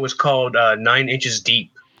 I thought it was called 9 Inches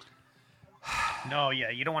Deep. No, yeah,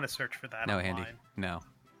 you don't want to search for that. No, online. Andy.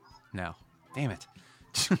 No. Damn it.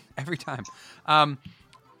 Every time.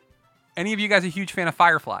 Any of you guys a huge fan of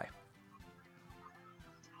Firefly?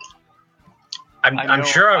 I'm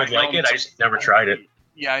sure I would like it. I just never tried it.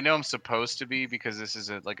 Yeah, I know I'm supposed to be because this is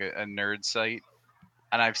a nerd site,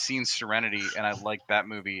 and I've seen Serenity, and I liked that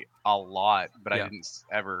movie a lot, but I didn't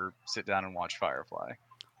ever sit down and watch Firefly.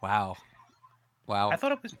 Wow. I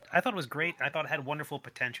thought it was great. I thought it had wonderful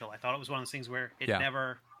potential. I thought it was one of those things where it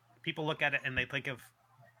never. People look at it and they think of,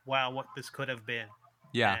 wow, what this could have been.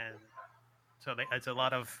 Yeah. And so it's a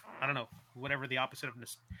lot of, I don't know, whatever the opposite of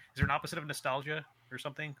is there an opposite of nostalgia or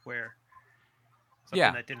something where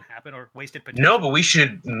Yeah. that didn't happen or wasted potential. No, but we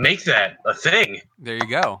should make that a thing. There you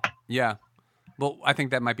go. Yeah. Well, I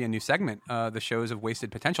think that might be a new segment, the shows of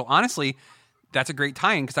wasted potential. Honestly, that's a great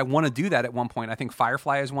tie-in because I want to do that at one point. I think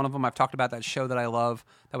Firefly is one of them. I've talked about that show that I love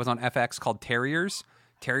that was on FX called Terriers.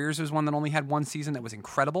 Terriers was one that only had one season that was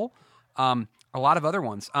incredible. A lot of other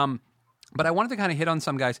ones. But I wanted to kind of hit on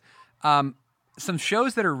some guys. Some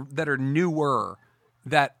shows that are newer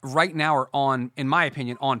that right now are on, in my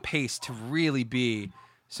opinion, on pace to really be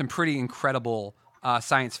some pretty incredible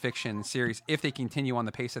science fiction series if they continue on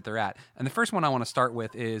the pace that they're at. And the first one I want to start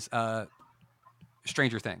with is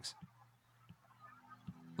Stranger Things.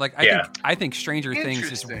 Like I think Stranger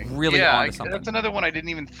Things is really onto something. That's another one I didn't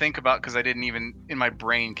even think about because I didn't even in my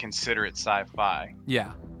brain consider it sci-fi.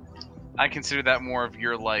 Yeah, I consider that more of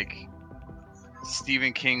your like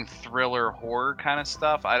Stephen King thriller horror kind of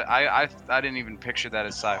stuff. I didn't even picture that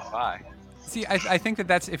as sci-fi. See, I think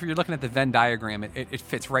that's if you're looking at the Venn diagram, it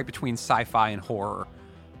fits right between sci-fi and horror.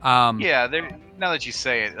 Now that you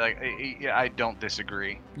say it, like I don't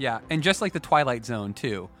disagree. Yeah, and just like the Twilight Zone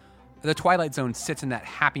too. The Twilight Zone sits in that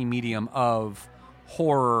happy medium of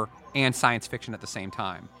horror and science fiction at the same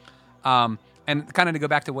time. And kind of to go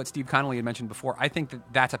back to what Steve Connolly had mentioned before, I think that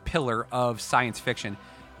that's a pillar of science fiction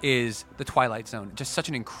is the Twilight Zone. Just such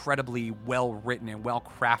an incredibly well-written and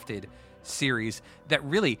well-crafted series that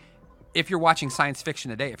really, if you're watching science fiction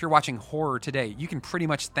today, if you're watching horror today, you can pretty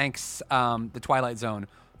much thank the Twilight Zone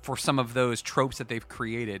for some of those tropes that they've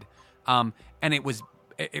created. And it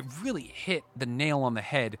really hit the nail on the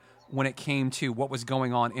head when it came to what was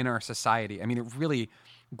going on in our society. I mean, it really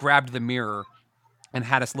grabbed the mirror and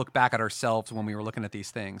had us look back at ourselves when we were looking at these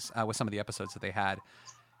things with some of the episodes that they had.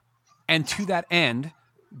 And to that end,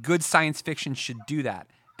 good science fiction should do that.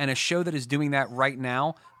 And a show that is doing that right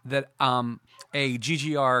now that a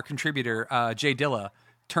GGR contributor, Jay Dilla,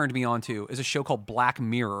 turned me on to is a show called Black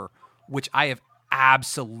Mirror, which I have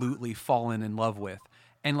absolutely fallen in love with.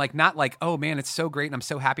 And not like, oh man, it's so great and I'm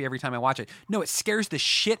so happy every time I watch it. No, it scares the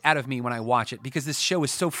shit out of me when I watch it because this show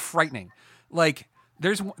is so frightening. Like,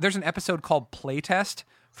 there's an episode called Playtest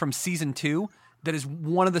from season 2 that is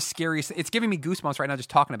one of the scariest. It's giving me goosebumps right now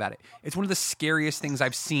just talking about it. It's one of the scariest things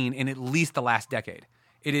I've seen in at least the last decade.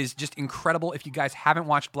 It is just incredible. If you guys haven't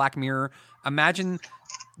watched Black Mirror, imagine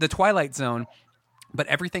the Twilight Zone, but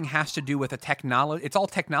everything has to do with a technology. It's all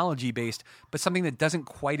technology based, but something that doesn't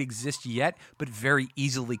quite exist yet, but very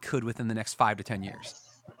easily could within the next 5 to 10 years.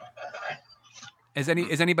 Is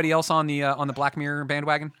anybody else on the Black Mirror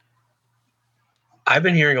bandwagon? I've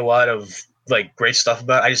been hearing a lot of great stuff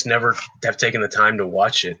about it. I just never have taken the time to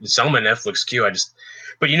watch it. It's on my Netflix queue.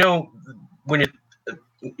 But when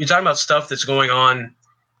you're talking about stuff that's going on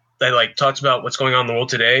that talks about what's going on in the world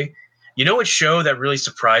today, what show that really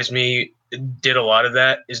surprised me is doing a lot of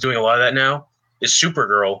that now is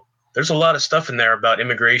Supergirl. There's a lot of stuff in there about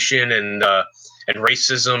immigration and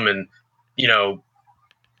racism and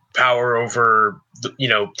power over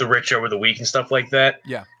the rich over the weak and stuff like that.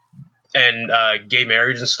 Yeah. And gay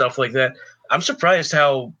marriage and stuff like that. I'm surprised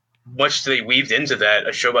how much they weaved into that,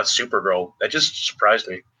 a show about Supergirl. That just surprised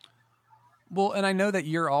me. Well, and I know that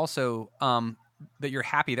you're also that you're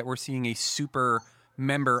happy that we're seeing a super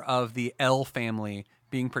member of the L family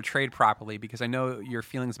being portrayed properly, because I know your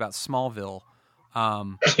feelings about Smallville.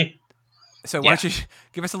 So why don't you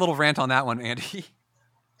give us a little rant on that one, Andy?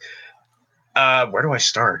 Where do I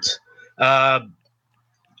start? Well,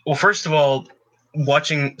 first of all,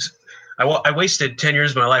 I wasted 10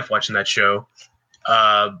 years of my life watching that show.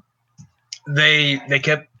 They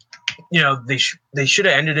kept, they should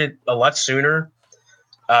have ended it a lot sooner,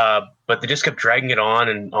 but they just kept dragging it on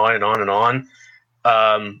and on and on and on.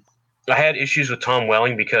 I had issues with Tom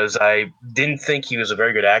Welling because I didn't think he was a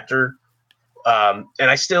very good actor. And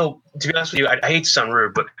I still, to be honest with you, I hate to sound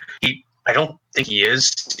rude, but I don't think he is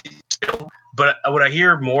still. But when I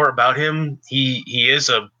hear more about him,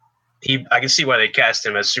 I can see why they cast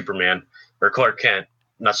him as Superman or Clark Kent,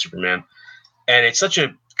 not Superman. And it's such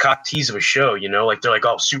a cock tease of a show, they're like,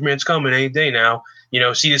 oh, Superman's coming any day now.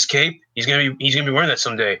 See this cape? He's gonna be wearing that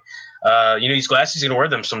someday. These glasses, he's gonna wear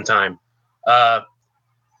them sometime.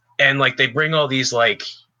 And they bring all these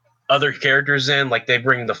other characters in, they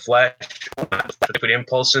bring the Flash, they put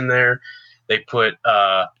Impulse in there, they put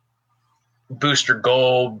Booster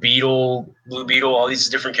Gold, Beetle, Blue Beetle, all these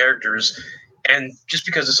different characters. And just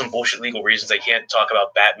because of some bullshit legal reasons, they can't talk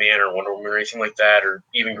about Batman or Wonder Woman or anything like that, or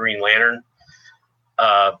even Green Lantern.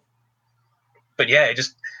 But yeah,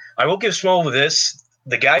 I will give Smallville this.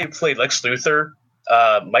 The guy who played Lex Luthor,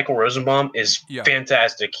 Michael Rosenbaum, is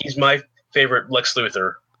fantastic. He's my favorite Lex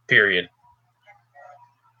Luthor, period.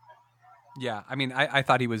 Yeah, I mean, I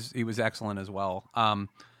thought he was excellent as well.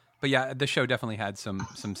 But yeah, the show definitely had some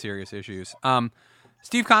serious issues.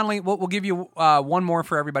 Steve Connolly, we'll give you one more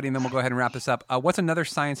for everybody, and then we'll go ahead and wrap this up. What's another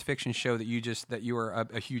science fiction show that you were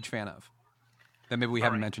a huge fan of that maybe we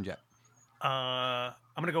haven't mentioned yet? I'm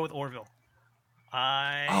gonna go with Orville.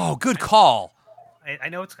 Good call. I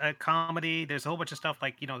know it's a comedy. There's a whole bunch of stuff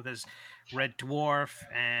like there's Red Dwarf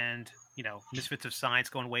and Misfits of Science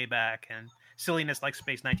going way back and silliness like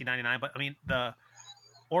Space 1999. But I mean the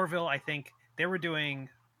Orville, I think they were doing.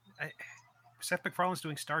 Seth MacFarlane's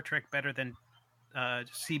doing Star Trek better than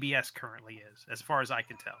CBS currently is, as far as I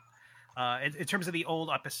can tell. In terms of the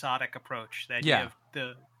old episodic approach, that you have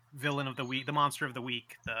the villain of the week, the monster of the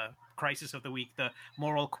week, the crisis of the week, the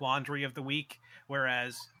moral quandary of the week,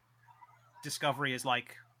 whereas Discovery is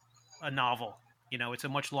like a novel. It's a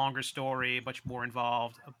much longer story, much more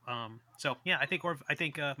involved. So yeah, I think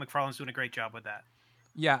MacFarlane's doing a great job with that.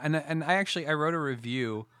 Yeah, and I wrote a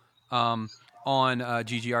review on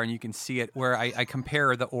GGR, and you can see it where I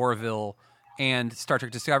compare the Orville and Star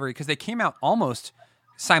Trek Discovery because they came out almost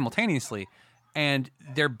simultaneously, and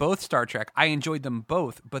they're both Star Trek. I enjoyed them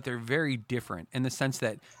both, but they're very different in the sense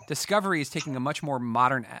that Discovery is taking a much more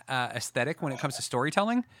modern aesthetic when it comes to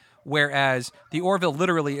storytelling, whereas the Orville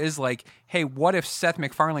literally is like, hey, what if Seth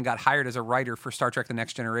MacFarlane got hired as a writer for Star Trek The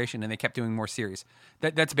Next Generation and they kept doing more series?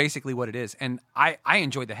 That's basically what it is, and I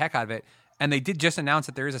enjoyed the heck out of it. And they did just announce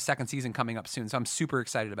that there is a second season coming up soon, so I'm super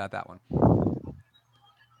excited about that one.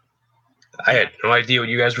 I had no idea what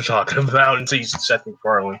you guys were talking about until you said Seth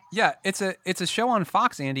MacFarlane. Yeah, it's a show on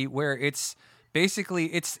Fox, Andy, where it's basically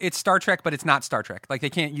it's Star Trek, but it's not Star Trek. Like they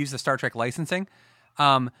can't use the Star Trek licensing,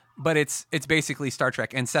 but it's basically Star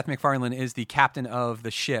Trek. And Seth MacFarlane is the captain of the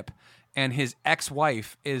ship, and his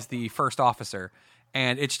ex-wife is the first officer,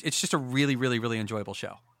 and it's just a really, really, really enjoyable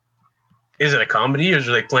show. Is it a comedy or are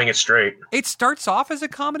they playing it straight? It starts off as a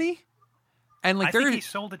comedy, and like I think he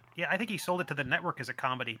sold it. Yeah, I think he sold it to the network as a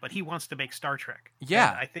comedy, but he wants to make Star Trek. Yeah,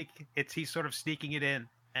 and I think he's sort of sneaking it in,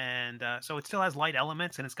 and so it still has light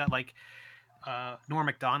elements, and it's got like Norm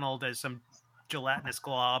Macdonald as some gelatinous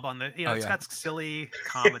glob on the. It's got silly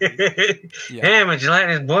comedy. Hey, I'm a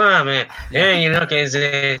gelatinous blob, man. Yeah,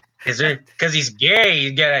 because he's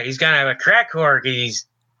gay. He's got a crack whore.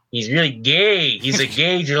 He's really gay. He's a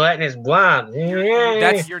gay gelatinous blob.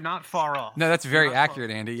 You're not far off. No, that's very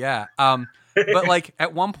accurate, Andy. Yeah. But like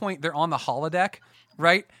at one point they're on the holodeck,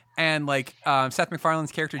 right? And like Seth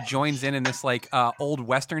MacFarlane's character joins in this like old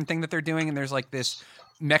Western thing that they're doing, and there's like this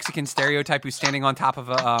Mexican stereotype who's standing on top of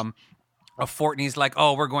a fort, and he's like,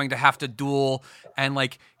 "Oh, we're going to have to duel," and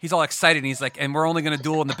like he's all excited, and he's like, "And we're only going to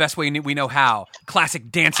duel in the best way we know how,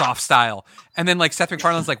 classic dance-off style." And then like Seth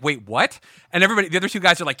MacFarlane's like, "Wait, what?" And everybody, the other two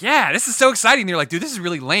guys are like, "Yeah, this is so exciting." And they're like, "Dude, this is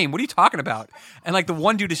really lame. What are you talking about?" And like the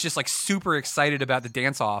one dude is just like super excited about the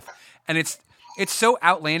dance-off, and it's so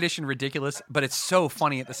outlandish and ridiculous, but it's so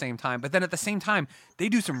funny at the same time. But then at the same time, they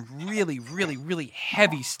do some really, really, really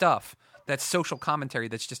heavy stuff. That's social commentary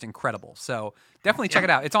that's just incredible. So definitely check it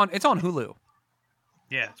out. It's on Hulu.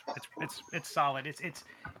 Yeah, it's solid. It's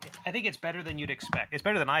I think it's better than you'd expect. It's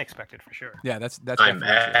better than I expected for sure. Yeah, that's. I'm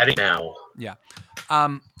at it now. Yeah,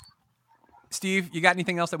 Steve, you got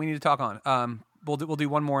anything else that we need to talk on? We'll do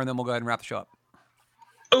one more and then we'll go ahead and wrap the show up.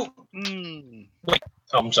 Oh, wait.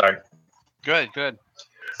 Oh, I'm sorry. Good.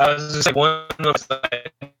 I was just like one of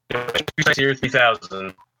the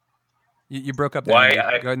 3000. You broke up there. Why? Go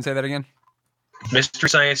ahead and say that again. Mystery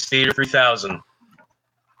Science Theater 3000.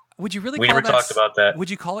 Would you really? We never talked about that. Would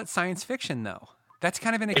you call it science fiction though? That's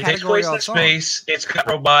kind of in a it category takes place of in space. It's got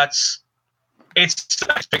robots. It's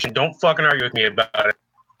science fiction. Don't fucking argue with me about it.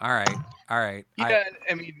 All right. Yeah,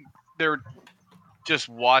 I mean, they're just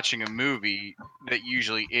watching a movie that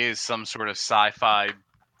usually is some sort of sci-fi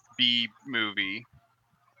B movie.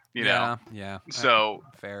 You know? Yeah. So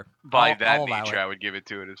fair. By that nature, I would give it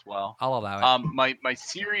to it as well. I'll allow it. My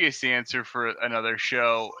serious answer for another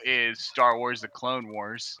show is Star Wars: The Clone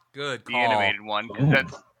Wars. Good call. The animated one.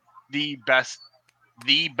 That's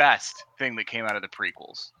the best thing that came out of the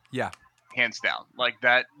prequels. Yeah. Hands down. Like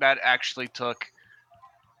that actually took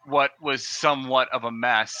what was somewhat of a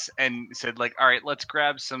mess and said like, all right, let's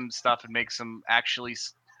grab some stuff and make some actually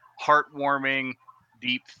heartwarming,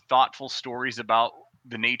 deep, thoughtful stories about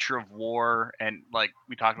the nature of war, and like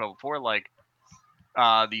we talked about before, like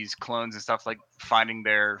these clones and stuff, like finding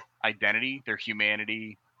their identity, their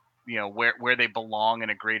humanity, where they belong in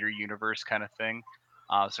a greater universe kind of thing.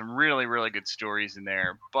 Some really, really good stories in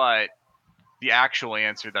there, but the actual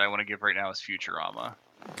answer that I want to give right now is Futurama.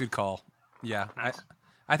 Good call. Yeah.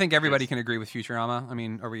 I think everybody can agree with Futurama. I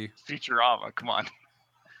mean, are we... Futurama, come on.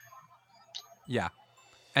 Yeah.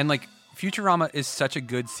 And like Futurama is such a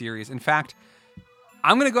good series. In fact,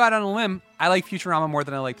 I'm going to go out on a limb. I like Futurama more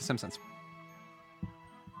than I like The Simpsons.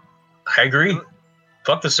 I agree.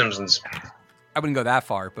 Fuck The Simpsons. I wouldn't go that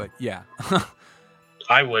far, but yeah.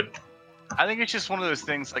 I would. I think it's just one of those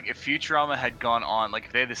things, like, if Futurama had gone on, like,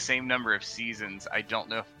 if they had the same number of seasons, I don't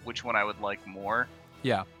know which one I would like more.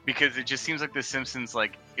 Yeah. Because it just seems like The Simpsons,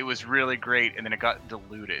 like, it was really great, and then it got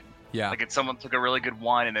diluted. Yeah. Like, it's someone took a really good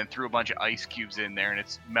wine and then threw a bunch of ice cubes in there, and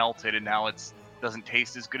it's melted, and now it doesn't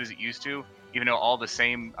taste as good as it used to, even though all the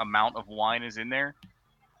same amount of wine is in there.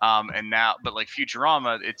 And now, but, like,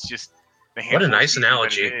 Futurama, it's just... What a nice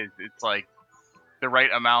analogy. It's like the right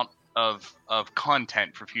amount of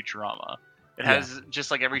content for Futurama. It has,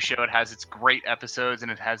 just like every show, it has its great episodes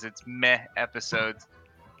and it has its meh episodes,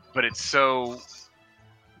 but it's so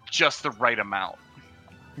just the right amount.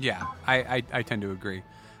 Yeah, I tend to agree.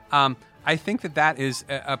 I think that is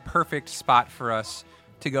a perfect spot for us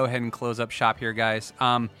to go ahead and close up shop here, guys.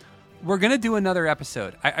 We're going to do another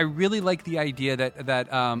episode. I really like the idea that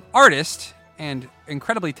artist and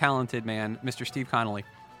incredibly talented man, Mr. Steve Connolly,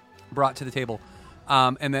 brought to the table,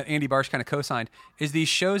 and that Andy Barsh kind of co-signed, is these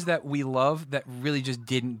shows that we love that really just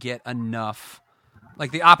didn't get enough,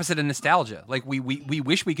 like the opposite of nostalgia. Like we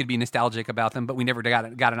wish we could be nostalgic about them, but we never got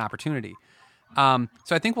an opportunity. So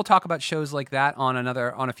I think we'll talk about shows like that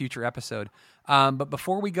on a future episode. But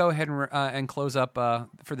before we go ahead and close up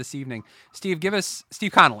for this evening, Steve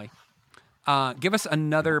Connolly. Give us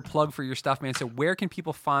another plug for your stuff, man. So where can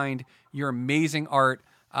people find your amazing art,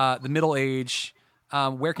 the Middle Age?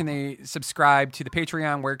 Where can they subscribe to the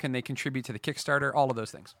Patreon? Where can they contribute to the Kickstarter? All of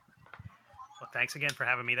those things. Well, thanks again for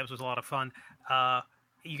having me. That was a lot of fun.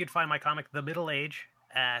 You can find my comic, The Middle Age,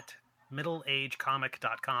 at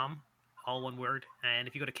middleagecomic.com, all one word. And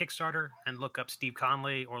if you go to Kickstarter and look up Steve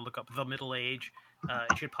Connolly or look up The Middle Age,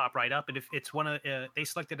 it should pop right up. And if it's one of they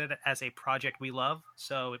selected it as a project we love,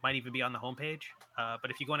 so it might even be on the homepage.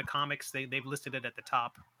 But if you go into comics, they've listed it at the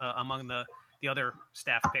top among the other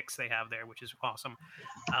staff picks they have there, which is awesome.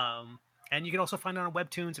 And you can also find it on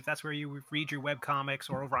Webtoons if that's where you read your web comics,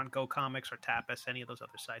 or over on Go Comics or Tapas, any of those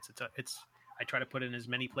other sites. I try to put it in as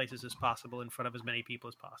many places as possible, in front of as many people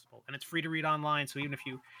as possible, and it's free to read online. So even if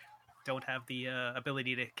you don't have the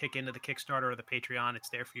ability to kick into the Kickstarter or the Patreon, it's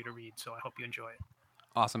there for you to read. So I hope you enjoy it.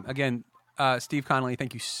 Awesome. Again, Steve Connolly,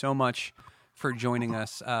 thank you so much for joining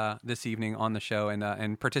us this evening on the show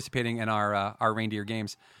and participating in our Reindeer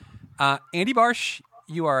Games. Andy Barsh,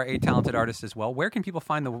 you are a talented artist as well. Where can people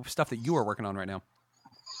find the stuff that you are working on right now?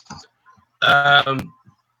 I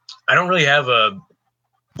don't really have one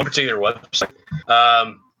particular website.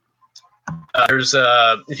 There's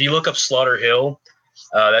if you look up Slaughter Hill,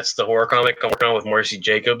 that's the horror comic I'm working on with Marcy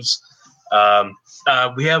Jacobs.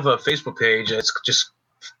 We have a Facebook page. It's just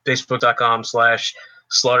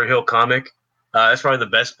facebook.com/SlaughterHillComic. That's probably the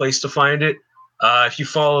best place to find it. If you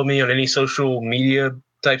follow me on any social media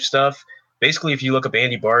type stuff, basically if you look up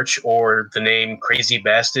Andy Barch or the name Crazy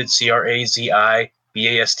Bastid, CrazyBastid,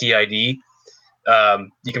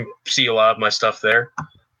 you can see a lot of my stuff there.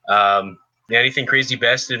 Anything Crazy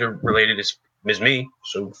Bastid related is me,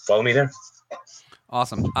 so follow me there.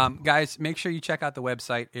 Awesome. Guys, make sure you check out the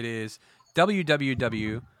website. It is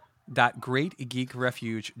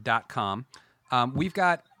www.greatgeekrefuge.com. We've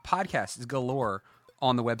got podcasts galore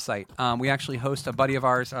on the website. We actually host a buddy of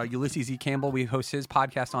ours, Ulysses E. Campbell. We host his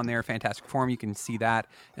podcast on there, Fantastic Forum. You can see that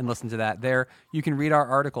and listen to that there. You can read our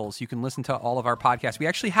articles. You can listen to all of our podcasts. We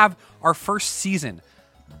actually have our first season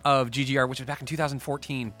of GGR, which was back in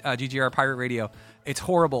 2014, GGR Pirate Radio. It's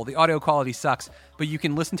horrible. The audio quality sucks, but you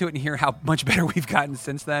can listen to it and hear how much better we've gotten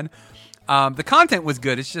since then. The content was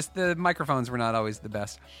good. It's just the microphones were not always the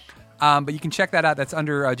best. But you can check that out. That's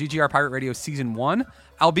under GGR Pirate Radio Season 1.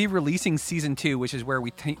 I'll be releasing Season 2, which is where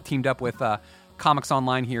we teamed up with Comics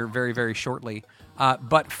Online here very, very shortly.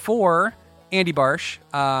 But for Andy Barsh,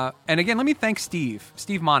 and again, let me thank Steve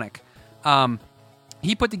Monick.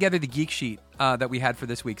 He put together the geek sheet that we had for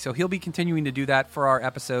this week. So he'll be continuing to do that for our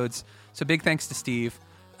episodes. So big thanks to Steve.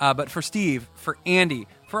 But for Steve, for Andy,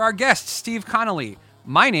 for our guest, Steve Connolly,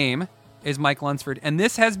 my name is Mike Lunsford, and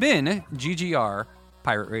this has been GGR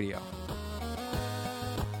Pirate Radio.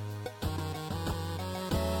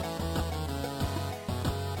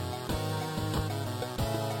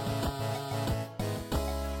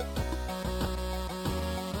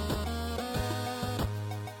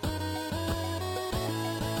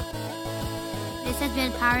 This has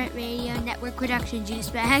been Pirate Radio Network Production Juice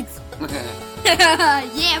Bags.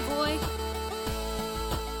 Yeah, boy.